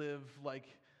all live like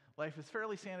life is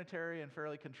fairly sanitary and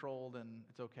fairly controlled, and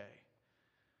it's okay.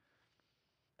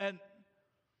 And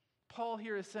Paul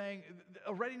here is saying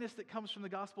a readiness that comes from the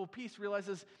gospel of peace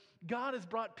realizes God has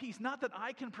brought peace. Not that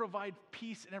I can provide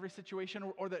peace in every situation,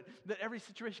 or that every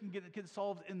situation can get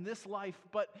solved in this life,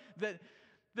 but that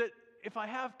if I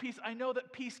have peace, I know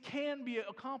that peace can be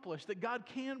accomplished, that God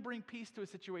can bring peace to a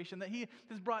situation, that he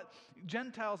has brought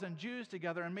Gentiles and Jews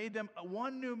together and made them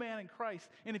one new man in Christ.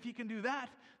 And if he can do that,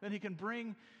 then he can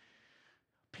bring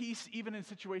peace even in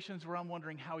situations where I'm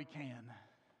wondering how he can.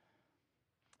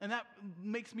 And that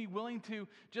makes me willing to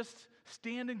just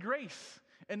stand in grace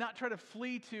and not try to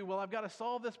flee to, well, I've got to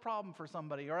solve this problem for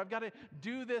somebody, or I've got to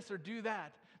do this or do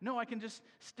that. No, I can just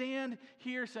stand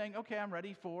here saying, okay, I'm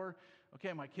ready for,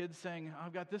 okay, my kid's saying,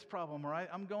 I've got this problem, or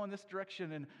I'm going this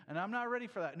direction, and I'm not ready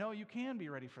for that. No, you can be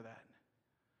ready for that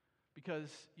because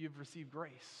you've received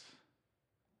grace.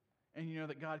 And you know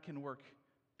that God can work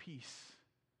peace.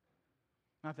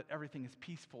 Not that everything is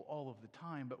peaceful all of the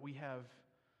time, but we have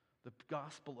the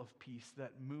gospel of peace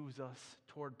that moves us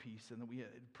toward peace, and that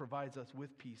it provides us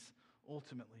with peace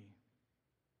ultimately.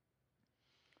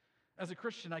 As a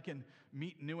Christian, I can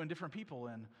meet new and different people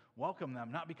and welcome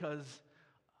them, not because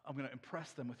I'm going to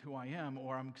impress them with who I am,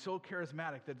 or I'm so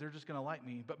charismatic that they're just going to like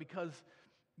me, but because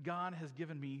God has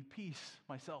given me peace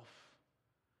myself,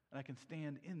 and I can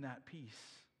stand in that peace.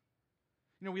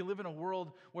 You know, we live in a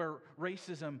world where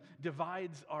racism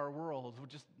divides our world,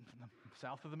 just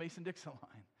south of the Mason-Dixon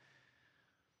line.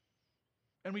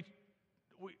 And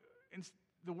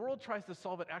the world tries to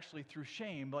solve it actually through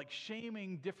shame, like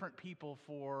shaming different people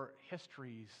for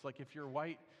histories. Like if you're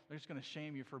white, they're just going to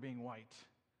shame you for being white.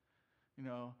 You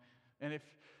know, and if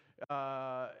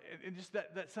and just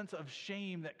that sense of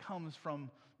shame that comes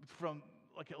from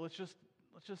like let's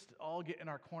just all get in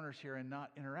our corners here and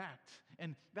not interact.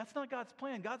 And that's not God's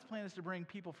plan. God's plan is to bring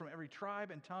people from every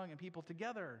tribe and tongue and people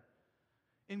together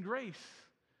in grace,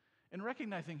 in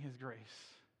recognizing His grace.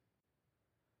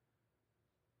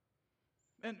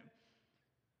 And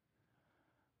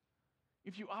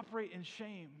if you operate in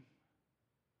shame,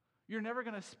 you're never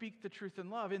going to speak the truth in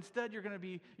love. Instead, you're going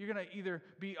to either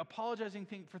be apologizing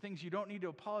for things you don't need to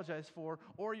apologize for,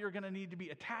 or you're going to need to be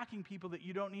attacking people that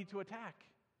you don't need to attack.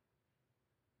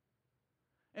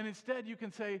 And instead, you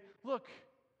can say, look,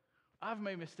 I've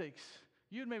made mistakes.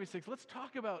 You've made mistakes. Let's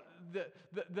talk about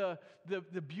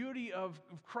the beauty of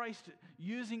Christ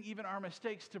using even our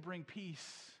mistakes to bring peace,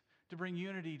 to bring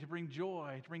unity, to bring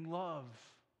joy, to bring love.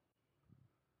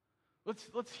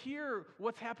 Let's hear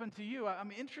what's happened to you.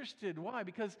 I'm interested. Why?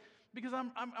 Because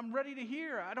I'm ready to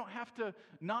hear. I don't have to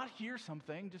not hear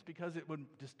something just because it would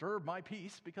disturb my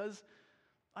peace, because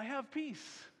I have peace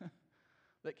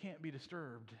that can't be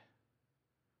disturbed.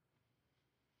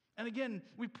 And again,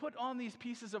 we put on these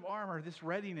pieces of armor, this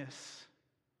readiness,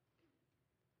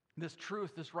 this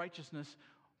truth, this righteousness,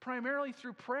 primarily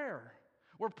through prayer.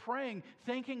 We're praying,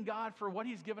 thanking God for what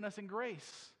He's given us in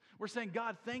grace. We're saying,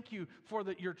 God, thank you for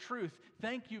your truth.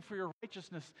 Thank you for your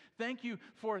righteousness. Thank you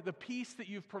for the peace that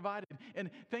you've provided. And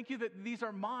thank you that these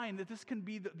are mine, that this can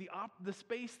be the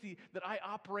space that I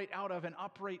operate out of and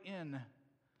operate in.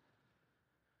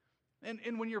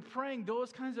 And when you're praying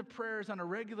those kinds of prayers on a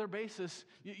regular basis,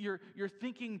 you're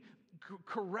thinking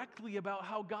correctly about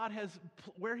how God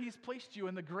where He's placed you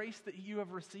and the grace that you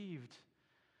have received.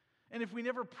 And if we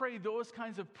never pray those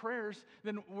kinds of prayers,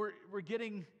 then we're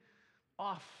getting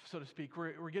off, so to speak.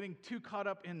 We're getting too caught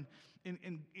up in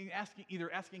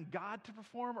asking God to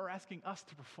perform or asking us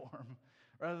to perform,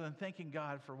 rather than thanking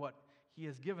God for what He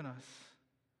has given us.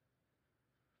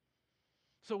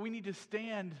 So we need to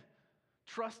stand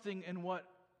trusting in what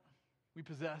we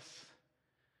possess,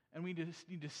 and we just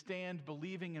need to stand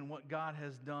believing in what God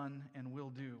has done and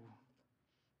will do.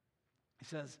 He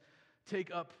says,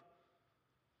 take up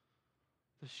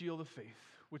the shield of faith,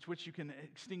 with which you can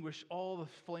extinguish all the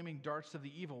flaming darts of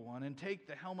the evil one, and take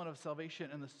the helmet of salvation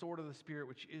and the sword of the Spirit,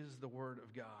 which is the word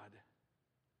of God.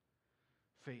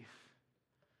 Faith.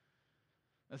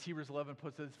 As Hebrews 11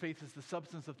 puts it, faith is the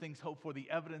substance of things hoped for, the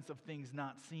evidence of things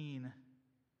not seen.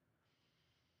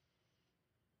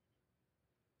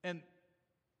 And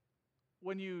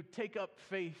when you take up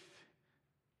faith,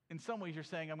 in some ways you're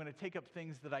saying, I'm going to take up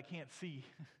things that I can't see.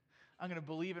 I'm going to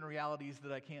believe in realities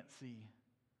that I can't see.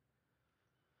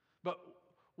 But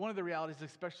one of the realities,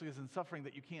 especially as in suffering,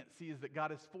 that you can't see is that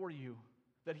God is for you,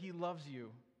 that He loves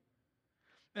you.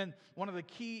 And one of the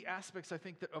key aspects, I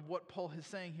think, of what Paul is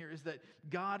saying here is that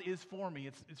God is for me.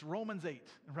 It's Romans 8,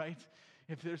 right?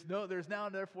 If there's now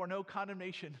therefore no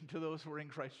condemnation to those who are in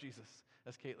Christ Jesus,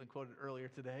 as Caitlin quoted earlier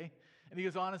today. And he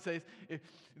goes on and says, if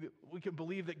we can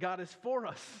believe that God is for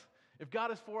us. If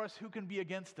God is for us, who can be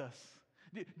against us?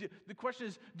 The question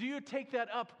is, do you take that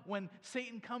up when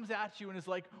Satan comes at you and is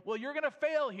like, well, you're going to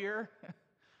fail here.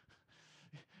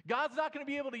 God's not going to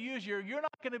be able to use you. You're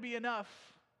not going to be enough.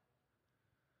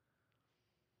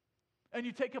 And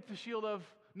you take up the shield of,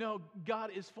 no,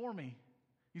 God is for me.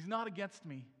 He's not against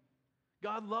me.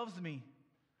 God loves me,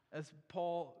 as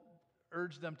Paul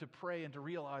urged them to pray and to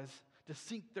realize, to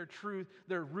sink their truth,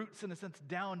 their roots, in a sense,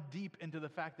 down deep into the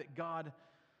fact that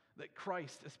that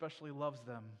Christ especially loves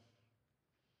them.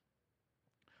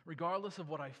 Regardless of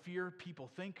what I fear people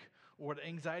think or what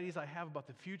anxieties I have about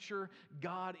the future,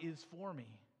 God is for me.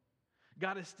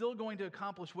 God is still going to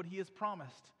accomplish what he has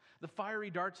promised. The fiery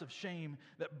darts of shame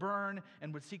that burn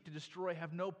and would seek to destroy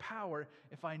have no power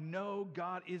if I know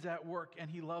God is at work and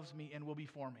he loves me and will be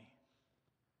for me.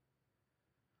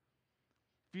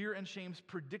 Fear and shame's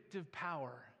predictive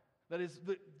power. That is,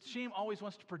 shame always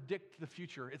wants to predict the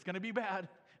future. It's going to be bad.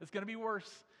 It's going to be worse.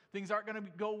 Things aren't going to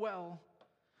go well.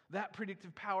 That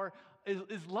predictive power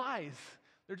is lies.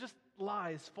 They're just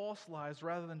lies, false lies,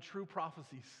 rather than true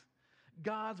prophecies.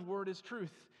 God's word is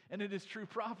truth, and it is true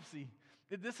prophecy.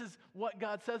 This is what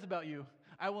God says about you.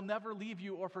 I will never leave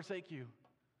you or forsake you.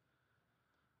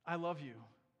 I love you.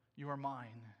 You are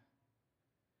mine.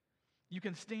 You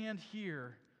can stand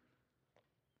here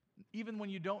even when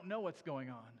you don't know what's going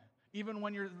on. Even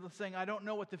when you're saying, I don't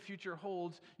know what the future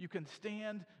holds, you can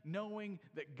stand knowing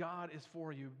that God is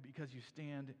for you because you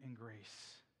stand in grace.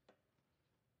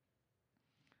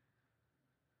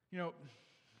 You know,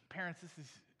 parents, this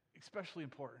is especially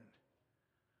important.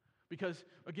 Because,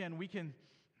 again, we can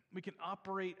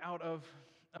operate out of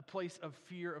a place of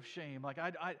fear, of shame. Like,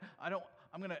 I'm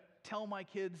going to tell my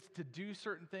kids to do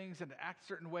certain things and to act a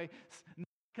certain way, not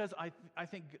because I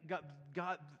think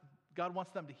God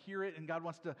wants them to hear it, and I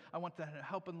want them to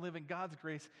help them live in God's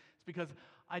grace. It's because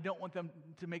I don't want them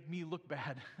to make me look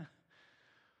bad.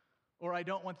 Or I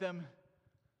don't want them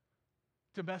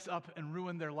to mess up and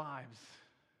ruin their lives.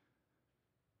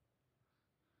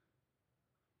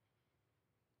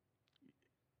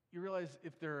 You realize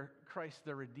if they're Christ,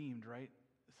 they're redeemed, right?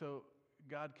 So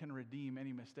God can redeem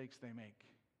any mistakes they make.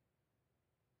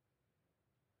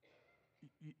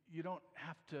 You don't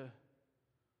have to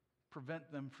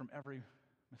prevent them from every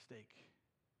mistake.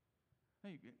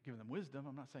 You give them wisdom.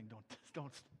 I'm not saying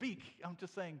don't speak. I'm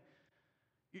just saying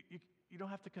you don't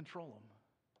have to control them.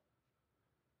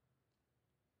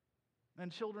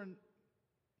 And children,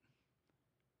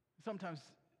 sometimes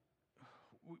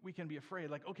we can be afraid,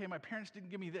 like, okay, my parents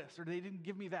didn't give me this, or they didn't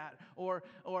give me that, or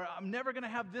I'm never going to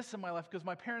have this in my life because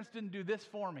my parents didn't do this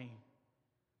for me.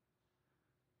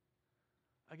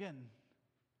 Again,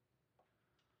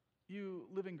 you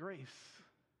live in grace.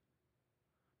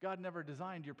 God never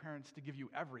designed your parents to give you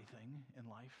everything in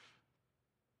life.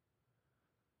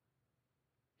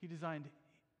 He designed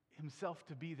himself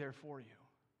to be there for you.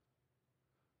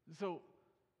 So,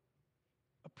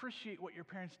 appreciate what your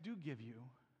parents do give you.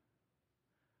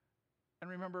 And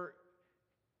remember,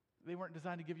 they weren't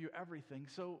designed to give you everything,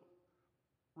 so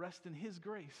rest in his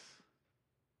grace.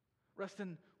 Rest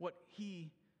in what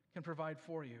he can provide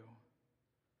for you.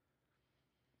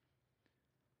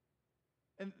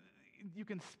 And you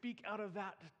can speak out of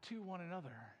that to one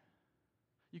another.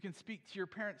 You can speak to your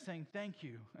parents saying, thank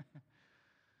you.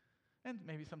 And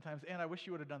maybe sometimes, I wish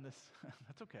you would have done this.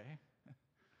 That's okay.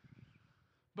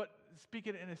 But speak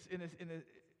it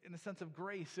in a sense of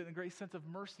grace, in a great sense of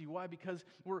mercy. Why? Because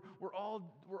we're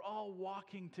all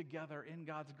walking together in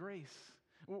God's grace.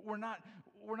 We're not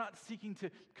seeking to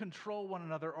control one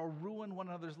another or ruin one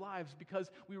another's lives,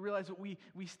 because we realize that we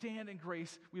stand in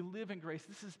grace, we live in grace.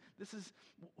 This is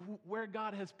where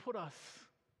God has put us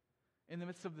in the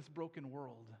midst of this broken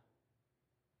world.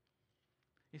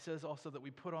 He says also that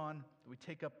we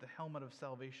take up the helmet of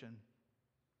salvation.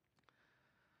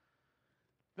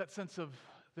 That sense of,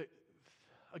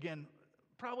 again,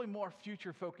 probably more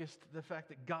future-focused, the fact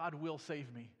that God will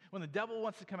save me. When the devil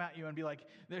wants to come at you and be like,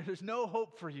 there's no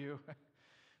hope for you,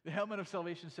 the helmet of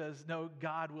salvation says, no,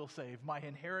 God will save. My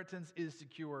inheritance is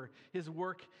secure. His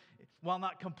work, while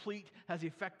not complete, has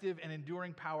effective and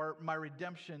enduring power. My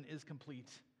redemption is complete.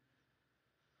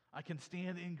 I can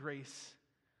stand in grace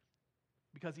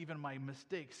because even my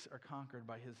mistakes are conquered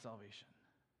by his salvation.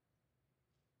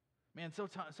 Man, so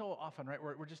often, right,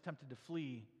 we're just tempted to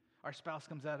flee. Our spouse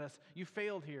comes at us, you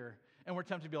failed here. And we're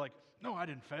tempted to be like, no, I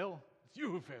didn't fail. It's you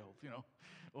who failed,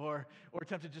 or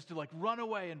tempted just to like run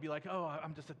away and be like, oh,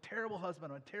 I'm just a terrible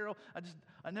husband.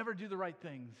 I never do the right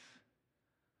things.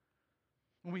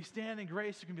 When we stand in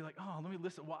grace, you can be like, oh, let me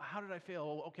listen. Well, how did I fail?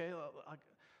 Well, okay,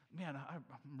 man,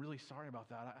 I'm really sorry about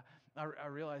that. I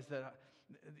realize that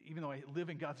even though I live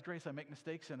in God's grace, I make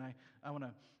mistakes, and I want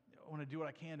to do what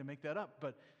I can to make that up.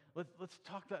 But let's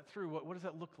talk that through. What does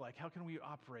that look like? How can we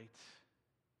operate?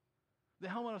 The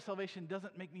helmet of salvation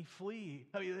doesn't make me flee.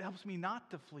 I mean, it helps me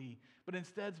not to flee, but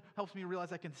instead helps me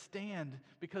realize I can stand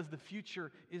because the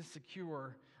future is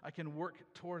secure. I can work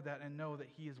toward that and know that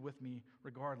He is with me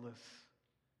regardless.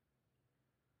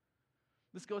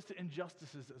 This goes to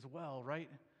injustices as well, right?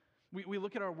 We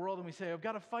look at our world and we say, I've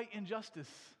got to fight injustice.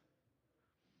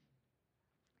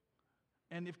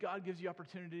 And if God gives you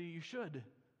opportunity, you should.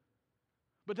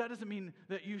 But that doesn't mean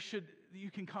that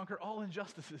you can conquer all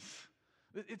injustices.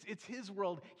 It's His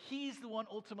world. He's the one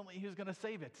ultimately who's going to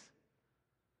save it.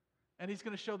 And He's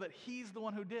going to show that He's the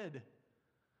one who did.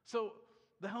 So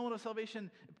the helmet of salvation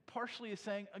partially is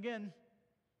saying, again,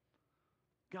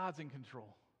 God's in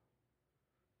control.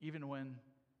 Even when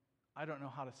I don't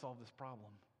know how to solve this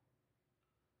problem.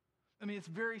 I mean, it's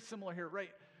very similar here, right,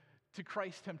 to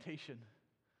Christ's temptation.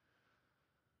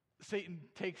 Satan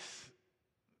takes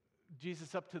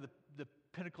Jesus up to the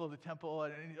pinnacle of the temple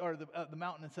or the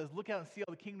mountain and says, look out and see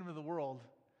all the kingdom of the world.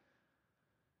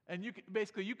 And you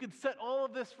could set all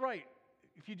of this right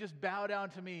if you just bow down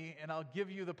to me and I'll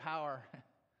give you the power.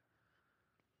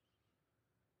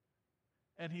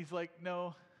 And he's like,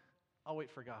 no, I'll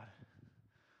wait for God.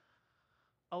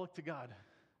 I'll look to God.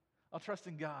 I'll trust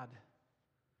in God.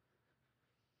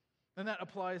 And that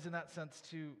applies in that sense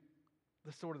to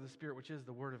the sword of the Spirit, which is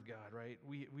the Word of God, right?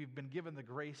 We've been given the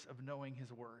grace of knowing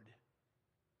His Word.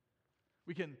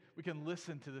 We can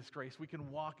listen to this grace. We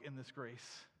can walk in this grace.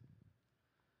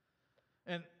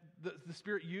 And the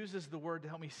Spirit uses the Word to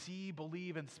help me see,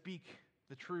 believe, and speak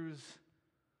the truths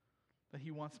that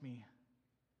He wants me.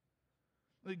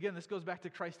 Again, this goes back to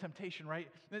Christ's temptation, right?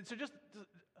 And so just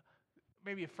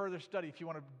maybe a further study, if you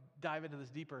want to dive into this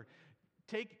deeper,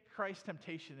 take Christ's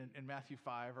temptation in Matthew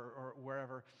 5 or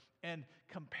wherever and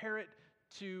compare it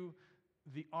to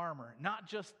the armor, not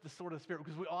just the sword of the Spirit,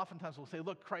 because we oftentimes will say,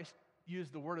 look, Christ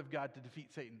used the Word of God to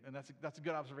defeat Satan, and that's a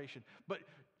good observation. But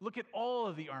look at all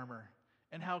of the armor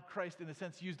and how Christ, in a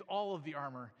sense, used all of the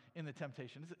armor in the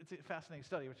temptation. It's a fascinating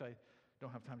study, which I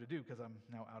don't have time to do because I'm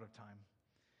now out of time.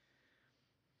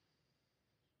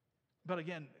 But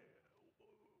again,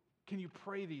 can you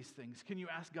pray these things? Can you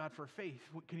ask God for faith?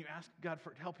 Can you ask God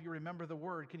for help you remember the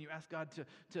Word? Can you ask God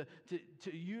to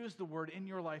use the Word in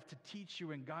your life to teach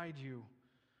you and guide you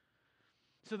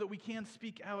so that we can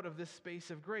speak out of this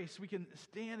space of grace? We can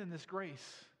stand in this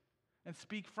grace and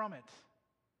speak from it.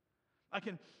 I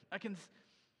can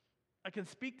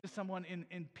speak to someone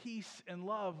in peace and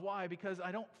love. Why? Because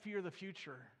I don't fear the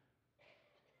future.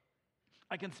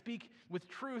 I can speak with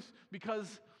truth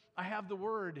because I have the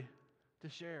Word to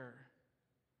share.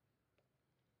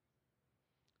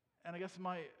 And I guess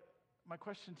my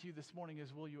question to you this morning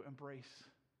is, will you embrace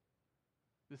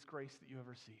this grace that you have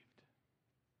received?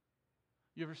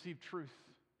 You have received truth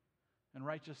and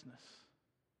righteousness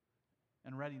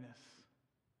and readiness.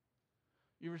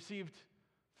 You received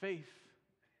faith,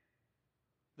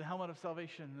 the helmet of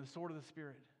salvation, and the sword of the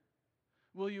Spirit.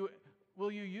 Will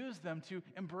you use them to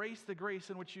embrace the grace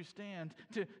in which you stand,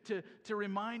 to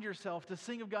remind yourself, to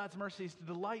sing of God's mercies, to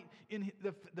delight in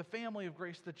the family of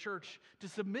grace, the church, to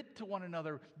submit to one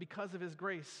another because of His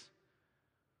grace?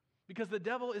 Because the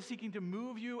devil is seeking to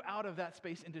move you out of that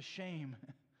space into shame.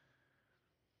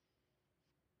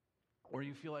 Or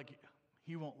you feel like,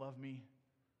 He won't love me,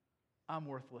 I'm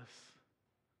worthless,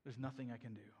 there's nothing I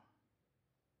can do.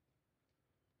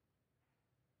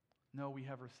 No, we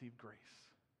have received grace.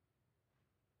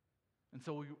 And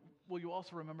so will you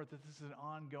also remember that this is an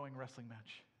ongoing wrestling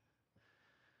match?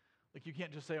 Like you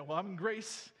can't just say, well, I'm in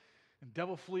grace, and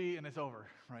devil flee, and it's over,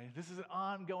 right? This is an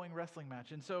ongoing wrestling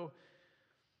match. And so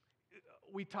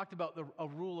we talked about a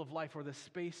rule of life or the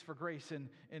space for grace. And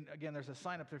again, there's a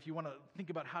sign up there if you want to think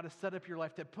about how to set up your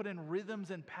life, to put in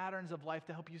rhythms and patterns of life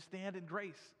to help you stand in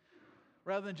grace.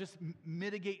 Rather than just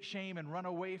mitigate shame and run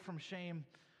away from shame,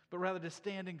 but rather to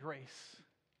stand in grace.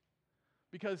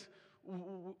 Because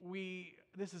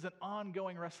this is an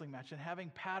ongoing wrestling match, and having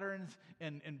patterns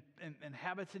and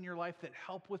habits in your life that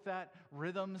help with that,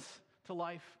 rhythms to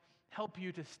life, help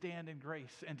you to stand in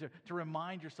grace and to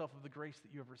remind yourself of the grace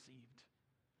that you have received.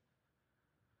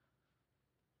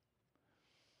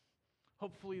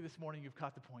 Hopefully this morning you've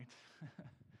caught the point.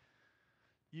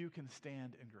 You can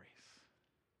stand in grace.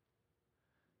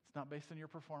 It's not based on your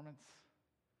performance.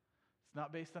 It's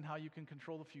not based on how you can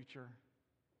control the future.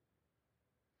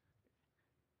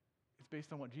 It's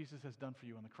based on what Jesus has done for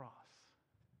you on the cross.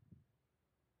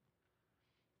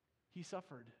 He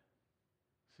suffered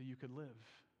so you could live.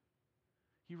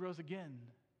 He rose again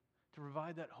to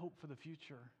provide that hope for the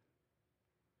future.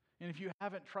 And if you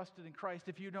haven't trusted in Christ,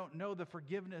 if you don't know the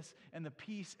forgiveness and the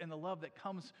peace and the love that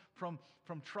comes from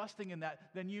trusting in that,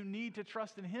 then you need to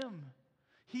trust in Him.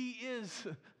 He is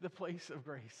the place of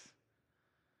grace.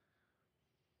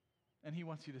 And He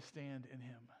wants you to stand in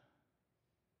Him.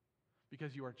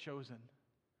 Because you are chosen.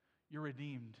 You're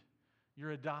redeemed.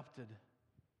 You're adopted.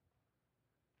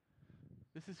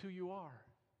 This is who you are.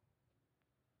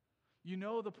 You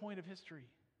know the point of history.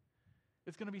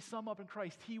 It's going to be summed up in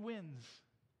Christ. He wins.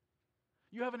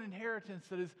 You have an inheritance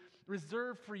that is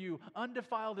reserved for you,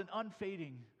 undefiled and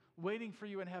unfading, waiting for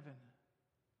you in heaven.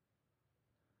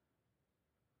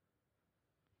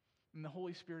 And the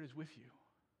Holy Spirit is with you,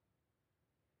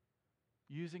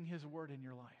 using His word in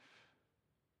your life.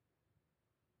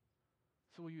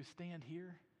 So will you stand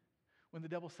here? When the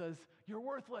devil says, you're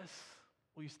worthless,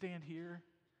 will you stand here?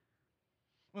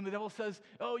 When the devil says,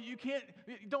 oh, you can't,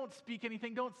 don't speak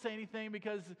anything, don't say anything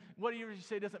because whatever you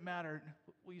say doesn't matter,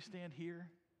 will you stand here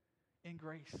in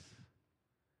grace?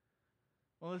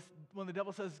 When the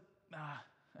devil says,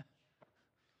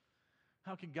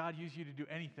 how can God use you to do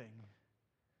anything?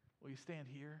 Will you stand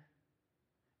here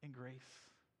in grace?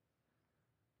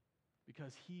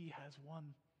 Because He has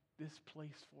won this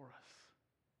place for us.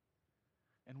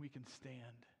 And we can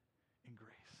stand in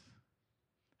grace.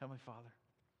 Heavenly Father,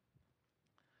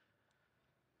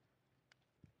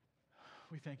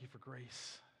 we thank You for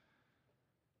grace.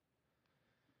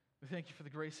 We thank You for the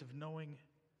grace of knowing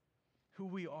who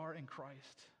we are in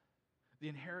Christ, the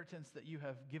inheritance that You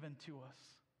have given to us,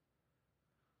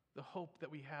 the hope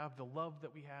that we have, the love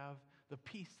that we have, the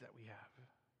peace that we have.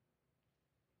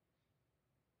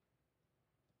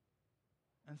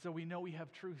 And so we know we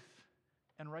have truth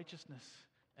and righteousness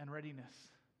and readiness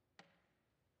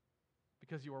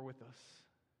because You are with us.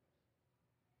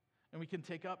 And we can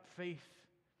take up faith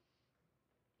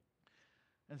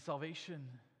and salvation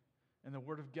and the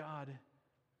Word of God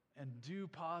and do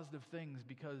positive things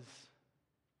because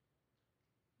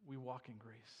we walk in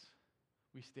grace.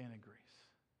 We stand in grace.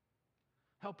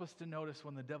 Help us to notice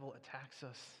when the devil attacks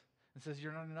us and says,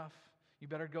 you're not enough. You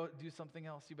better go do something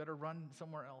else. You better run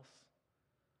somewhere else.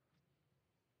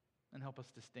 And help us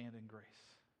to stand in grace.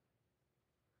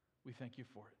 We thank You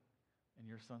for it. In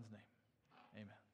Your Son's name, amen.